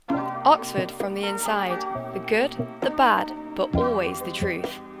Oxford from the inside. The good, the bad, but always the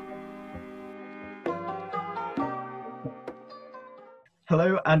truth.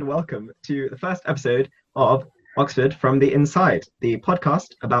 Hello and welcome to the first episode of Oxford from the Inside, the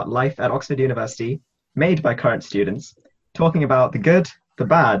podcast about life at Oxford University, made by current students, talking about the good, the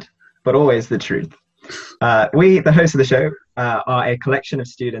bad, but always the truth. We, the hosts of the show, are a collection of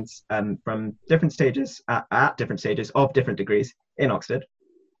students from different stages, at different stages of different degrees in Oxford,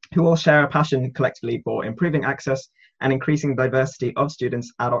 who all share a passion collectively for improving access and increasing diversity of students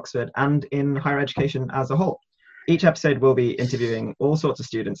at Oxford and in higher education as a whole. Each episode will be interviewing all sorts of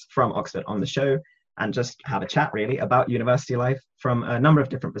students from Oxford on the show and just have a chat really about university life from a number of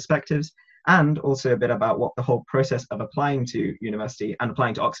different perspectives, and also a bit about what the whole process of applying to university and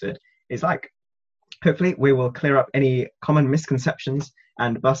applying to Oxford is like. Hopefully we will clear up any common misconceptions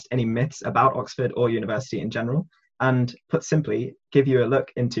and bust any myths about Oxford or university in general, and put simply, give you a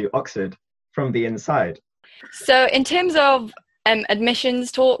look into Oxford from the inside. So in terms of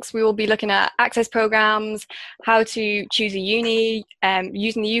admissions talks, we will be looking at access programs, how to choose a uni,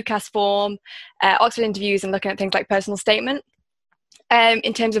 using the UCAS form, Oxford interviews, and looking at things like personal statement.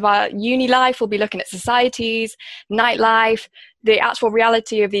 In terms of our uni life, we'll be looking at societies, nightlife, the actual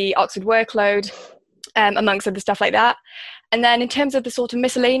reality of the Oxford workload, amongst other stuff like that. And then in terms of the sort of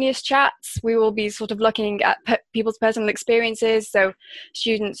miscellaneous chats, we will be sort of looking at people's personal experiences. So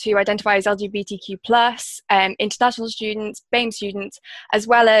students who identify as LGBTQ+, international students, BAME students, as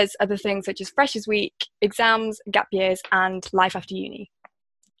well as other things such as Freshers Week, exams, gap years, and life after uni.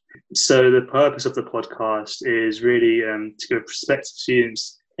 So the purpose of the podcast is really to give prospective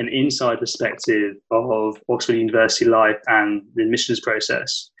students an inside perspective of Oxford University life and the admissions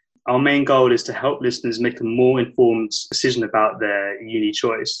process. Our main goal is to help listeners make a more informed decision about their uni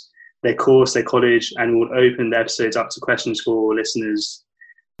choice, their course, their college, and we'll open the episodes up to questions for listeners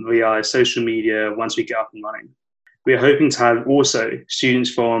via social media once we get up and running. We are hoping to have also students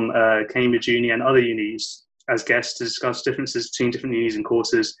from Cambridge Uni and other unis as guests to discuss differences between different unis and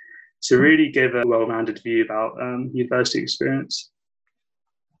courses to really give a well-rounded view about university experience.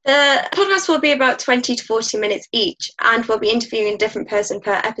 The podcast will be about 20 to 40 minutes each, and we'll be interviewing a different person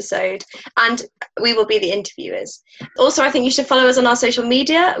per episode, and we will be the interviewers. Also, I think you should follow us on our social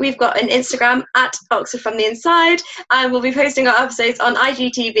media. We've got an Instagram at Oxford from the Inside, and we'll be posting our episodes on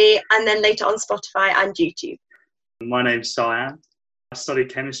IGTV and then later on Spotify and YouTube. My name's Cyan. I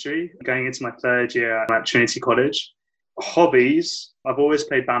studied chemistry, going into my third year at Trinity College. Hobbies, I've always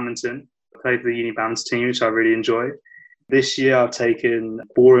played badminton. I played for the uni bands team, which I really enjoy. This year I've taken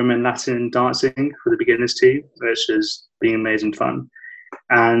ballroom and Latin dancing for the beginners team, which has been amazing fun.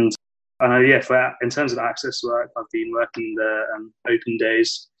 And in terms of access work, I've been working the open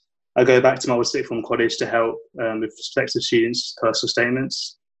days. I go back to my old sixth form college to help with prospective students' personal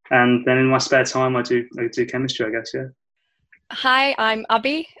statements. And then in my spare time, I do chemistry, I guess, yeah. Hi, I'm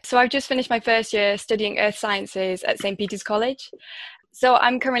Abby. So I've just finished my first year studying Earth Sciences at St Peter's College. So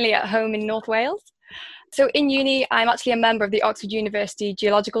I'm currently at home in North Wales. So in uni, I'm actually a member of the Oxford University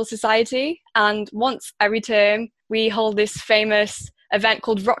Geological Society, and once every term, we hold this famous event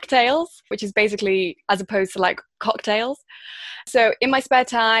called Rocktails, which is basically as opposed to like cocktails. So in my spare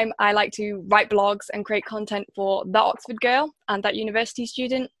time, I like to write blogs and create content for The Oxford Girl and That University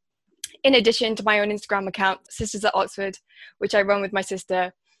Student, in addition to my own Instagram account, Sisters at Oxford, which I run with my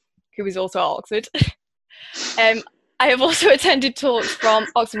sister, who is also at Oxford. I have also attended talks from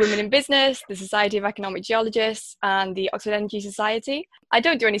Oxford Women in Business, the Society of Economic Geologists, and the Oxford Energy Society. I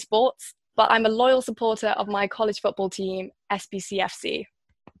don't do any sports, but I'm a loyal supporter of my college football team, SBCFC.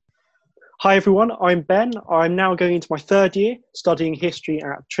 Hi everyone, I'm Ben. I'm now going into my third year studying history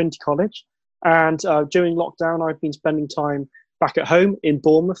at Trinity College. And during lockdown, I've been spending time back at home in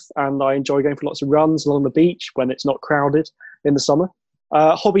Bournemouth, and I enjoy going for lots of runs along the beach when it's not crowded in the summer.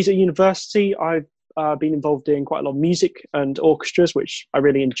 Hobbies at university, I've been involved in quite a lot of music and orchestras, which I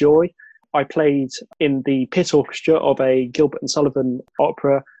really enjoy. I played in the pit orchestra of a Gilbert and Sullivan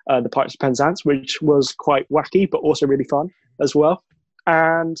opera, The Pirates of Penzance, which was quite wacky, but also really fun as well.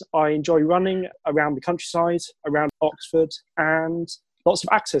 And I enjoy running around the countryside, around Oxford, and lots of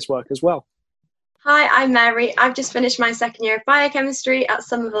access work as well. Hi, I'm Mary. I've just finished my second year of biochemistry at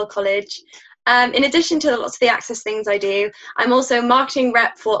Somerville College. In addition to lots of the access things I do, I'm also marketing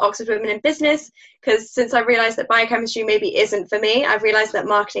rep for Oxford Women in Business, because since I realised that biochemistry maybe isn't for me, I've realised that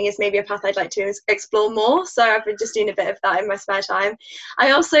marketing is maybe a path I'd like to explore more, so I've been just doing a bit of that in my spare time.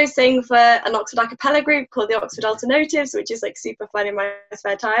 I also sing for an Oxford a cappella group called the Oxford Alternatives, which is like super fun in my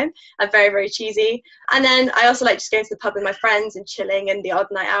spare time and very, very cheesy. And then I also like just going to the pub with my friends and chilling and the odd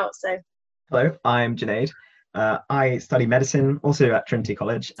night out. So. Hello, I'm Junaid. I study medicine also at Trinity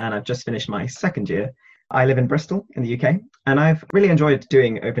College, and I've just finished my second year. I live in Bristol in the UK, and I've really enjoyed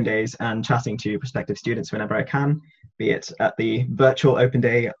doing open days and chatting to prospective students whenever I can, be it at the virtual open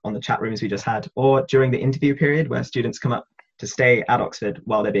day on the chat rooms we just had, or during the interview period where students come up to stay at Oxford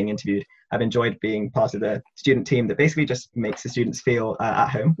while they're being interviewed. I've enjoyed being part of the student team that basically just makes the students feel at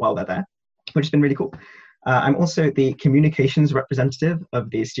home while they're there, which has been really cool. I'm also the communications representative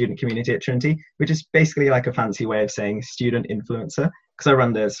of the student community at Trinity, which is basically like a fancy way of saying student influencer, because I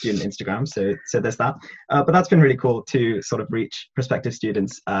run the student Instagram, so there's that. But that's been really cool to sort of reach prospective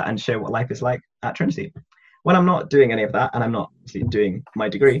students and show what life is like at Trinity. When I'm not doing any of that, and I'm not actually doing my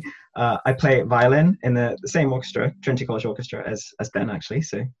degree, I play violin in the same orchestra, Trinity College Orchestra, as Ben, actually,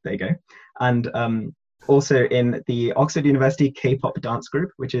 so there you go. And also in the Oxford University K-pop dance group,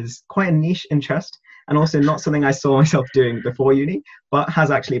 which is quite a niche interest, and also not something I saw myself doing before uni, but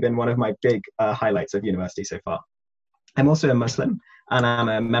has actually been one of my big highlights of university so far. I'm also a Muslim, and I'm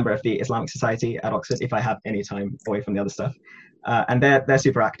a member of the Islamic Society at Oxford if I have any time away from the other stuff. And they're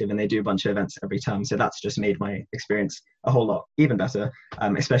super active, and they do a bunch of events every term, so that's just made my experience a whole lot even better,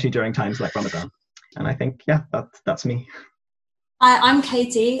 especially during times like Ramadan. And I think, yeah, that's me. Hi, I'm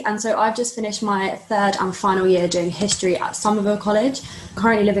Katie, and so I've just finished my third and final year doing history at Somerville College. I'm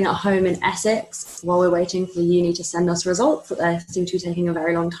currently living at home in Essex while we're waiting for the uni to send us results that they seem to be taking a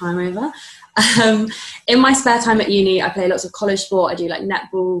very long time over. In my spare time at uni, I play lots of college sport. I do like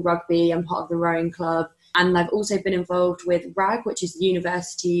netball, rugby, I'm part of the rowing club. And I've also been involved with RAG, which is the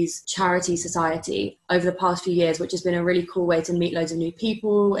university's charity society, over the past few years, which has been a really cool way to meet loads of new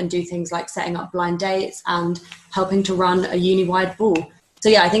people and do things like setting up blind dates and helping to run a uni-wide ball. So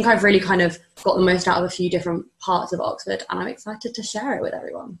yeah, I think I've really kind of got the most out of a few different parts of Oxford, and I'm excited to share it with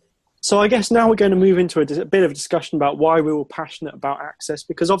everyone. So I guess now we're going to move into a bit of a discussion about why we're all passionate about access,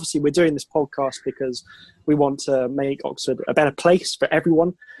 because obviously we're doing this podcast because we want to make Oxford a better place for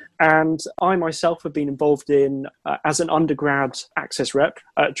everyone. And I myself have been involved in, as an undergrad access rep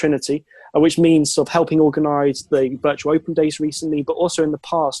at Trinity, which means sort of helping organise the virtual open days recently, but also in the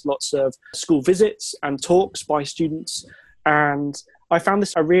past, lots of school visits and talks by students. And I found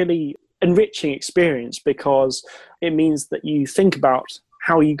this a really enriching experience because it means that you think about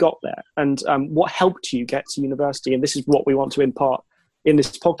how you got there and what helped you get to university. And this is what we want to impart in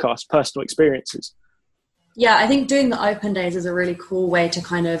this podcast, personal experiences. Yeah, I think doing the open days is a really cool way to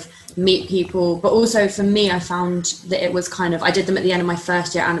kind of meet people. But also for me, I found that it was kind of, I did them at the end of my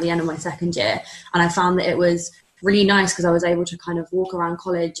first year and at the end of my second year. And I found that it was really nice because I was able to kind of walk around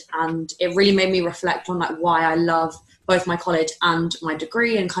college, and it really made me reflect on like why I love both my college and my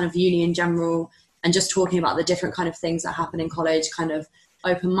degree and kind of uni in general, and just talking about the different kind of things that happen in college, kind of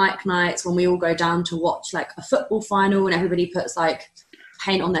open mic nights when we all go down to watch like a football final and everybody puts like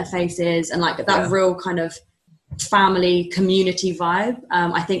paint on their faces and like that real kind of family community vibe.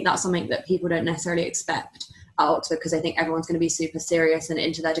 I think that's something that people don't necessarily expect at Oxford because they think everyone's going to be super serious and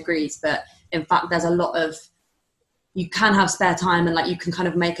into their degrees, but in fact there's a lot of, you can have spare time and like you can kind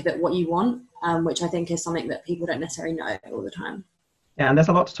of make of it what you want, which I think is something that people don't necessarily know all the time. Yeah, and there's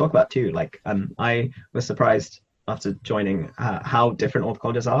a lot to talk about too. Like I was surprised after joining how different all the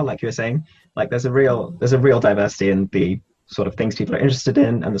colleges are. Like you were saying, like there's a real diversity in the sort of things people are interested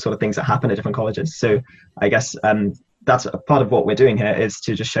in and the sort of things that happen at different colleges. So I guess that's a part of what we're doing here, is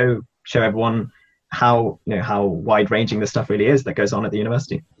to just show everyone how wide ranging the stuff really is that goes on at the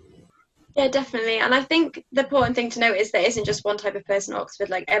university. Yeah, definitely. And I think the important thing to note is there isn't just one type of person at Oxford.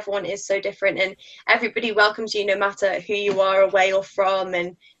 Like everyone is so different and everybody welcomes you no matter who you are or where you're from,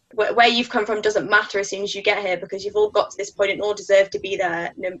 and where you've come from doesn't matter as soon as you get here because you've all got to this point and all deserve to be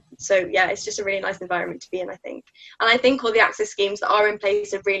there. So yeah, it's just a really nice environment to be in, I think. And I think all the access schemes that are in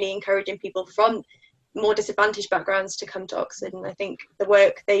place are really encouraging people from more disadvantaged backgrounds to come to Oxford. And I think the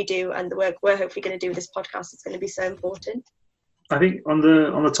work they do and the work we're hopefully going to do with this podcast is going to be so important. I think on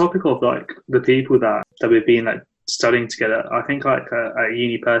the topic of like the people that we've been like studying together, I think like at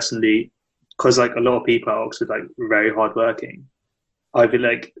uni personally, because like a lot of people at Oxford like very hardworking, I feel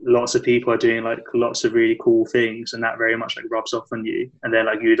like lots of people are doing like lots of really cool things, and that very much like rubs off on you, and then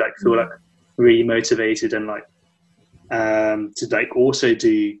like you like feel like really motivated and like to like also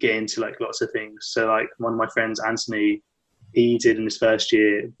get into like lots of things. So like one of my friends, Anthony, he did in his first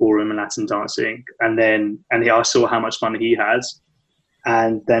year ballroom and Latin dancing, and I saw how much fun he had,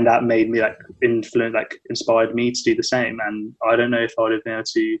 and then that made me like inspired me to do the same. And I don't know if I would have been able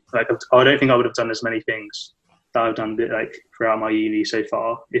to I don't think I would have done as many things that I've done like throughout my uni so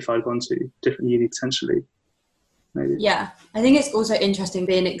far if I'd gone to different uni potentially. maybe. Yeah, I think it's also interesting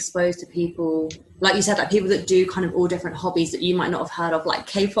being exposed to people, like you said, like people that do kind of all different hobbies that you might not have heard of, like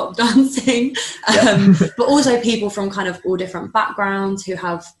K-pop dancing, but also people from kind of all different backgrounds who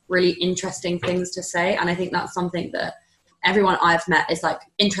have really interesting things to say. And I think that's something that everyone I've met is like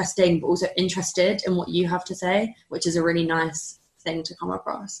interesting, but also interested in what you have to say, which is a really nice thing to come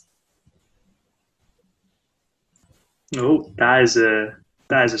across. Oh, that is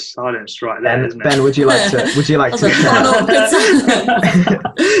a silence right there, isn't it? Ben, would you like to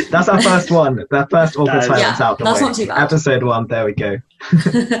That's our first one. The first awkward silence out the way. That's not too bad. Episode 1, there we go.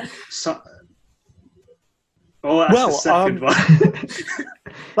 That's the second one.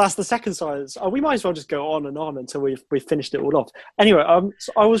 That's the second silence. We might as well just go on and on until we've finished it all off. Anyway,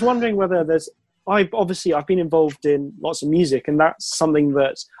 so I was wondering whether I've been involved in lots of music, and that's something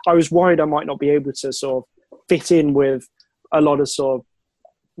that I was worried I might not be able to sort of fit in with a lot of sort of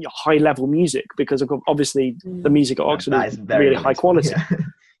high level music, because obviously the music at Oxford is really high quality. Yeah.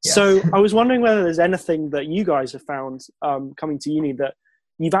 Yes. So I was wondering whether there's anything that you guys have found coming to uni that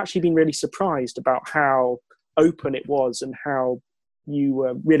you've actually been really surprised about how open it was and how you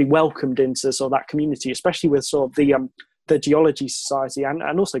were really welcomed into sort of that community, especially with sort of the Geology Society and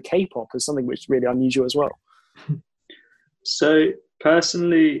also K-pop as something which is really unusual as well. So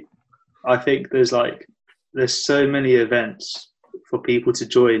personally, I think there's so many events for people to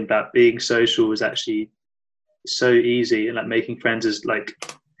join that being social is actually so easy, and like making friends is like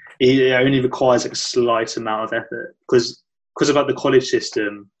it only requires like a slight amount of effort, because about the college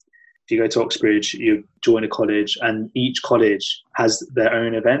system. If you go to Oxbridge, you join a college, and each college has their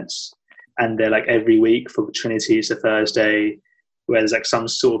own events, and they're like every week. For Trinity, it's a Thursday where there's like some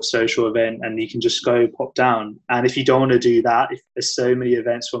sort of social event, and you can just go pop down. And if you don't want to do that, if there's so many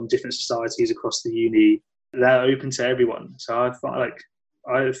events from different societies across the uni, they're open to everyone. So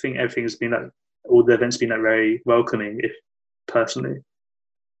I think everything's been all the events been very welcoming. If personally,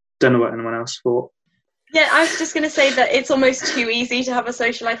 don't know what anyone else thought. Yeah, I was just going to say that it's almost too easy to have a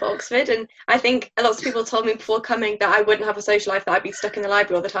social life at Oxford, and I think lots of people told me before coming that I wouldn't have a social life, that I'd be stuck in the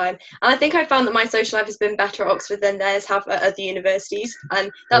library all the time. And I think I found that my social life has been better at Oxford than theirs have at other universities,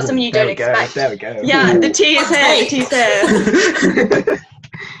 and that's something you don't expect. There we go. Yeah, the tea is here. The tea's here.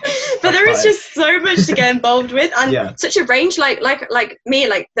 But there is just so much to get involved with, and such a range, like me,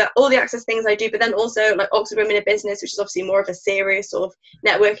 like all the access things I do, but then also like Oxford Women in Business, which is obviously more of a serious sort of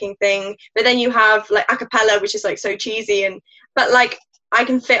networking thing. But then you have like a cappella, which is like so cheesy, but like I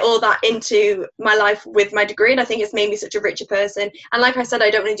can fit all that into my life with my degree, and I think it's made me such a richer person. And like I said, I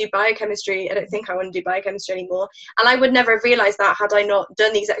don't want to do biochemistry. I don't think I want to do biochemistry anymore. And I would never have realised that had I not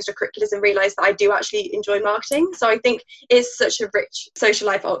done these extracurriculars and realised that I do actually enjoy marketing. So I think it's such a rich social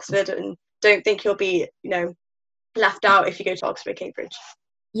life at Oxford, and don't think you'll be, left out if you go to Oxford, Cambridge.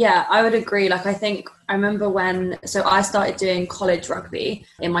 Yeah, I would agree. Like, I remember so I started doing college rugby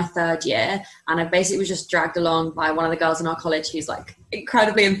in my third year, and I basically was just dragged along by one of the girls in our college who's like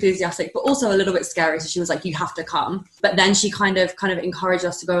incredibly enthusiastic, but also a little bit scary. So she was like, you have to come. But then she kind of encouraged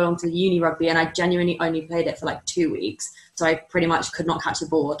us to go along to the uni rugby, and I genuinely only played it for like 2 weeks. So I pretty much could not catch the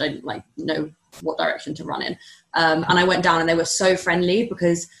ball. I didn't know what direction to run in. And I went down, and they were so friendly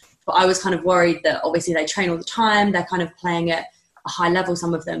but I was kind of worried that obviously they train all the time. They're kind of playing at a high level,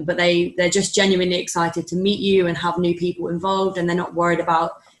 some of them, but they're just genuinely excited to meet you and have new people involved, and they're not worried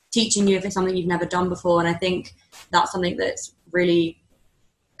about teaching you if it's something you've never done before. And I think that's something that's really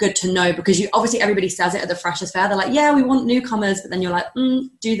good to know, because obviously everybody says it at the freshers fair, they're like, yeah, we want newcomers, but then you're like,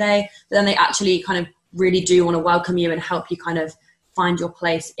 do they? But then they actually kind of really do want to welcome you and help you kind of find your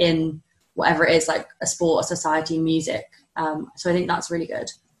place in whatever it is, like a sport, a society, music. So I think that's really good.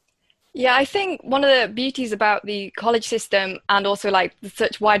 Yeah, I think one of the beauties about the college system, and also like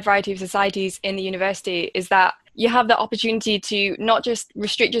such wide variety of societies in the university, is that you have the opportunity to not just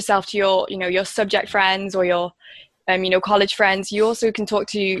restrict yourself to your subject friends or your college friends. You also can talk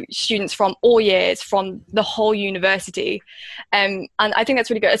to students from all years, from the whole university, and I think that's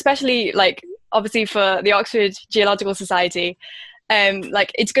really good, especially like obviously for the Oxford Geological Society.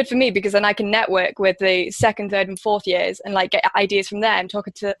 It's good for me, because then I can network with the second, third and fourth years and like get ideas from them,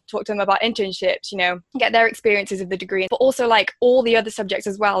 talk to them about internships, get their experiences of the degree, but also like all the other subjects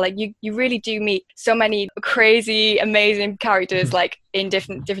as well. Like you really do meet so many crazy, amazing characters like in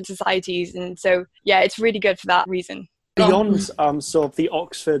different societies. And so, yeah, it's really good for that reason. Beyond sort of the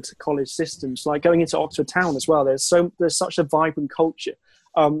Oxford college systems, like going into Oxford town as well, there's such a vibrant culture.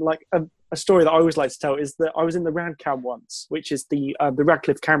 A story that I always like to tell is that I was in the Radcam once, which is the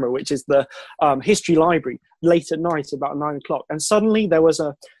Radcliffe Camera, which is the history library, late at night, about 9 o'clock. And suddenly there was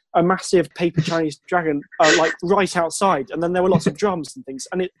a a massive paper Chinese dragon like right outside, and then there were lots of drums and things.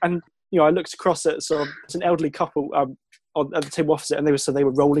 And I looked across at sort of an elderly couple at the table opposite, and they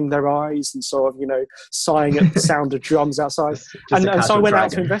were rolling their eyes and sort of sighing at the sound of drums outside. And so I went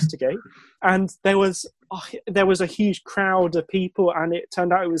out to investigate, and there was a huge crowd of people, and it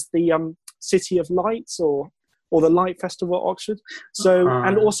turned out it was the City of Lights or the Light Festival at Oxford. So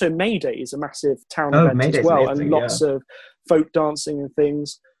and also May Day is a massive town event May as Day's well, amazing, and lots of folk dancing and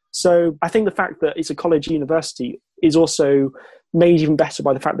things. So I think the fact that it's a college university is also made even better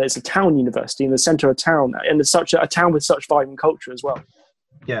by the fact that it's a town university in the centre of town, and it's such a town with such vibrant culture as well.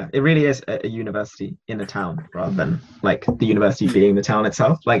 Yeah, it really is a university in a town rather than like the university being the town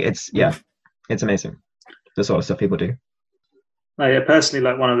itself. Like it's amazing, the sort of stuff people do. Personally,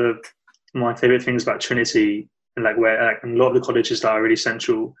 like one of my favourite things about Trinity, and like where like, a lot of the colleges that are really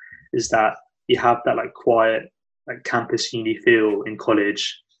central, is that you have that like quiet like campus uni feel in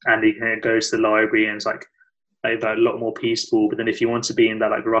college, and you can go to the library and it's like a lot more peaceful. But then if you want to be in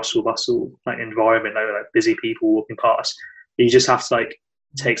that like rustle bustle like environment, like busy people walking past, you just have to like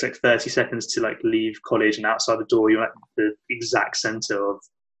takes like 30 seconds to like leave college, and outside the door you're like the exact center of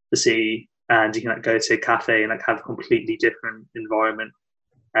the city, and you can like go to a cafe and like have a completely different environment,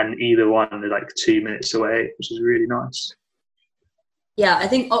 and either one are like 2 minutes away, which is really nice. Yeah, I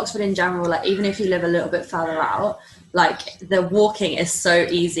think Oxford in general, like even if you live a little bit further out, like the walking is so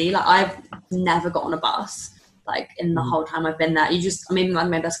easy. Like I've never got on a bus like in the whole time I've been there. Maybe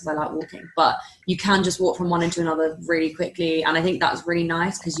that's because I like walking, but you can just walk from one into another really quickly, and I think that's really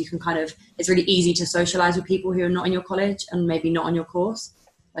nice because you can it's really easy to socialize with people who are not in your college and maybe not on your course.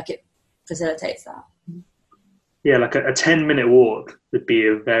 Like it facilitates that. Yeah, like a 10-minute walk would be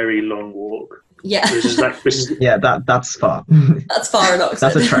a very long walk. Yeah. Yeah, that's far. That's far in Oxford.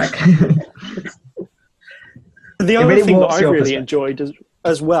 That's a trek. The other thing that I've really enjoyed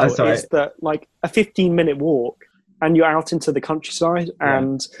as well is that like a 15-minute walk and you're out into the countryside,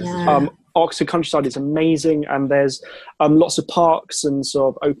 and Oxford countryside is amazing, and there's lots of parks and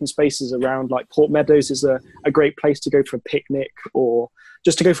sort of open spaces around. Like Port Meadows is a great place to go for a picnic or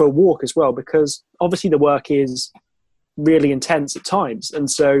just to go for a walk as well, because obviously the work is really intense at times, and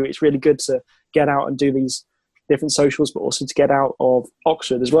so it's really good to get out and do these different socials, but also to get out of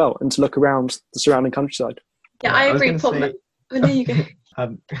Oxford as well and to look around the surrounding countryside. Yeah, I agree. There you go.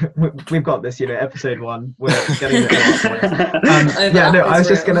 We've got this, episode 1. We're getting I was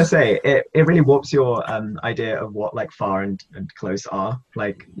just gonna say it really warps your idea of what like far and close are.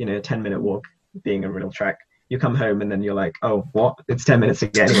 Like 10-minute walk being a real trek. You come home and then you're like, oh, what? It's 10 minutes to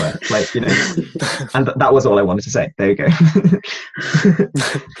get anywhere. Like and that was all I wanted to say. There you go.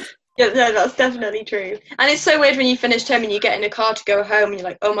 Yeah, no, that's definitely true. And it's so weird when you finish term and you get in a car to go home and you're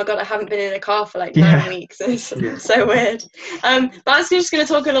like, oh my God, I haven't been in a car for like 9 weeks. It's so weird. But I was just going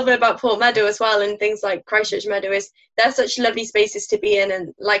to talk a little bit about Port Meadow as well, and things like Christchurch Meadow. They're such lovely spaces to be in,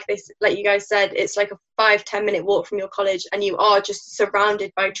 and like you guys said, it's like a 5-10 minute walk from your college, and you are just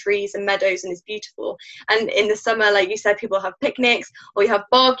surrounded by trees and meadows, and it's beautiful. And in the summer, like you said, people have picnics, or you have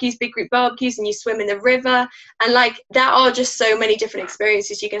barbecues, big group barbecues, and you swim in the river, and like there are just so many different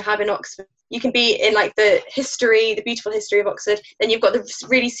experiences you can have in Oxford. You can be in like the beautiful history of Oxford, then you've got the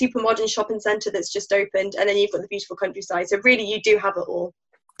really super modern shopping centre that's just opened, and then you've got the beautiful countryside. So really you do have it all.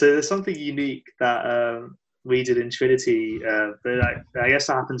 So there's something unique that we did in Trinity, but I guess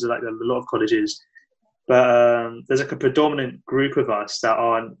that happens at like a lot of colleges, but there's like a predominant group of us that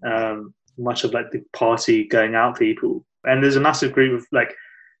aren't much of like the party going out people, and there's a massive group of like,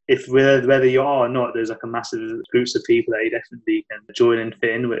 whether you are or not, there's like a massive groups of people that you definitely can join and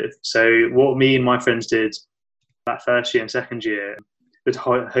fit in with. So what me and my friends did that first year and second year would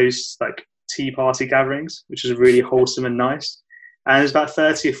host like tea party gatherings, which was really wholesome and nice. And there's about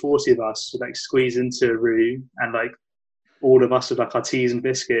 30 or 40 of us would like squeeze into a room, and like all of us with like our teas and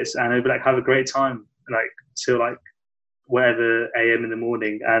biscuits, and we'd like have a great time like till like whatever AM in the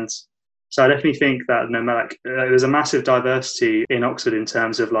morning. And so I definitely think that there's a massive diversity in Oxford in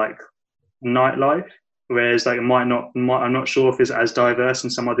terms of like nightlife, whereas like I'm not sure if it's as diverse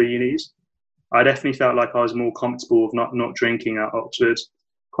in some other unis. I definitely felt like I was more comfortable with not drinking at Oxford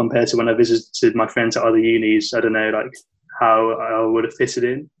compared to when I visited my friends at other unis. I don't know like how I would have fitted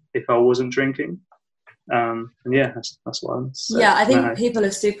in if I wasn't drinking. And yeah, that's what I'm saying. Yeah, I think people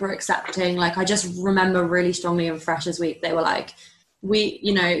are super accepting. Like I just remember really strongly in Freshers Week, they were like,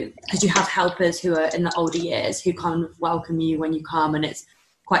 because you have helpers who are in the older years who kind of welcome you when you come, and it's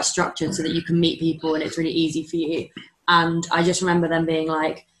quite structured so that you can meet people and it's really easy for you. And I just remember them being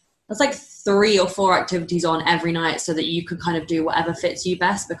like, there's like 3 or 4 activities on every night so that you can kind of do whatever fits you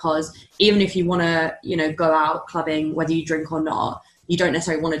best, because even if you want to, go out clubbing, whether you drink or not, you don't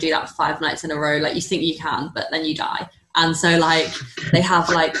necessarily want to do that 5 nights in a row. Like, you think you can, but then you die. And so, like, they have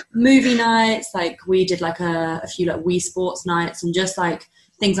like movie nights, like we did like a few like Wii Sports nights, and just like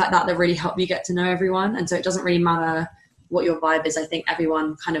things like that really help you get to know everyone. And so it doesn't really matter what your vibe is. I think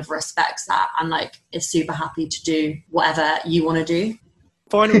everyone kind of respects that and like is super happy to do whatever you want to do.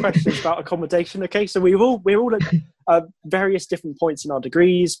 Final questions about accommodation. Okay, so we're all at various different points in our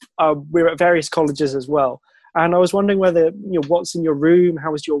degrees. We're at various colleges as well, and I was wondering whether, what's in your room?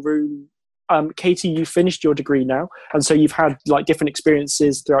 How is your room? Katie, you finished your degree now, and so you've had like different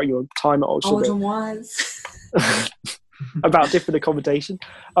experiences throughout your time at Oxford. Old and wise. About different accommodation.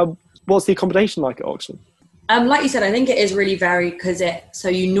 What's the accommodation like at Oxford? Like you said, I think it is really varied because so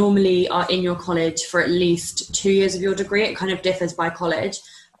you normally are in your college for at least 2 years of your degree. It kind of differs by college,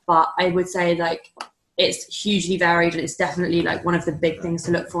 but I would say like it's hugely varied, and it's definitely like one of the big things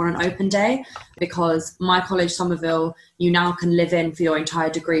to look for on an open day, because my college, Somerville, you now can live in for your entire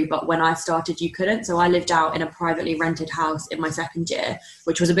degree, but when I started you couldn't. So I lived out in a privately rented house in my second year,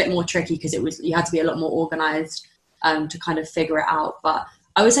 which was a bit more tricky because you had to be a lot more organised to kind of figure it out. But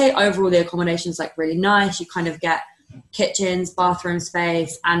I would say overall the accommodation is like really nice. You kind of get kitchens, bathroom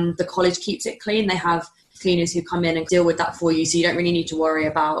space, and the college keeps it clean. They have cleaners who come in and deal with that for you, so you don't really need to worry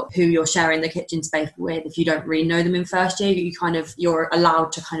about who you're sharing the kitchen space with. If you don't really know them in first year, you're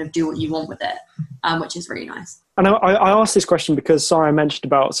allowed to kind of do what you want with it, which is really nice. And I asked this question because Sarah mentioned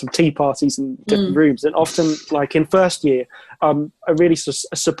about some tea parties in different rooms, and often, like in first year,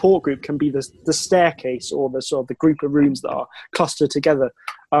 a support group can be the staircase or the sort of the group of rooms that are clustered together.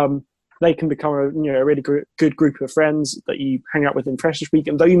 They can become a really good group of friends that you hang out with in Freshers Week,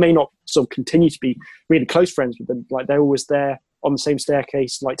 and though you may not sort of continue to be really close friends with them, like they're always there on the same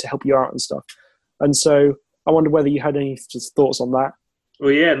staircase, like to help you out and stuff. And so I wonder whether you had any thoughts on that. Well,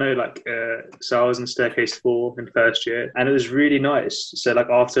 yeah, no, like, so I was in staircase 4 in first year, and it was really nice. So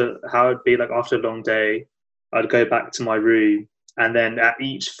like after a long day, I'd go back to my room, and then at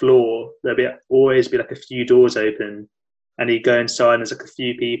each floor, always be like a few doors open, and you go inside and there's like a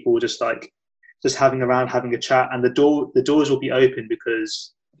few people just having a chat, and the doors will be open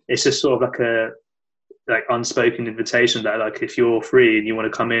because it's just sort of like a unspoken invitation that like if you're free and you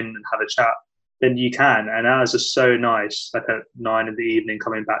want to come in and have a chat, then you can. And that was just so nice, like at 9 in the evening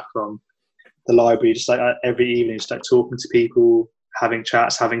coming back from the library, just like every evening, just like talking to people, having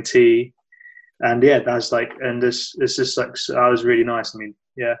chats, having tea. And yeah, that's like, and it's just like, that was really nice. I mean,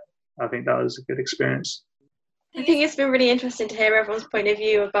 yeah, I think that was a good experience. I think it's been really interesting to hear everyone's point of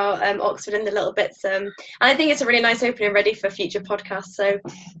view about Oxford and the little bits. And I think it's a really nice opening ready for future podcasts. So,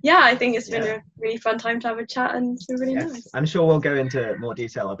 yeah, I think it's been a really fun time to have a chat, and it's been really nice. I'm sure we'll go into more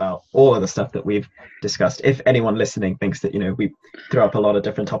detail about all of the stuff that we've discussed. If anyone listening thinks that, we threw up a lot of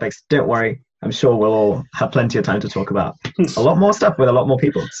different topics, don't worry. I'm sure we'll all have plenty of time to talk about a lot more stuff with a lot more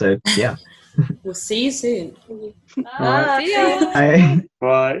people. So, yeah. We'll see you soon. Bye.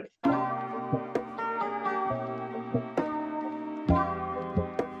 Bye. Bye.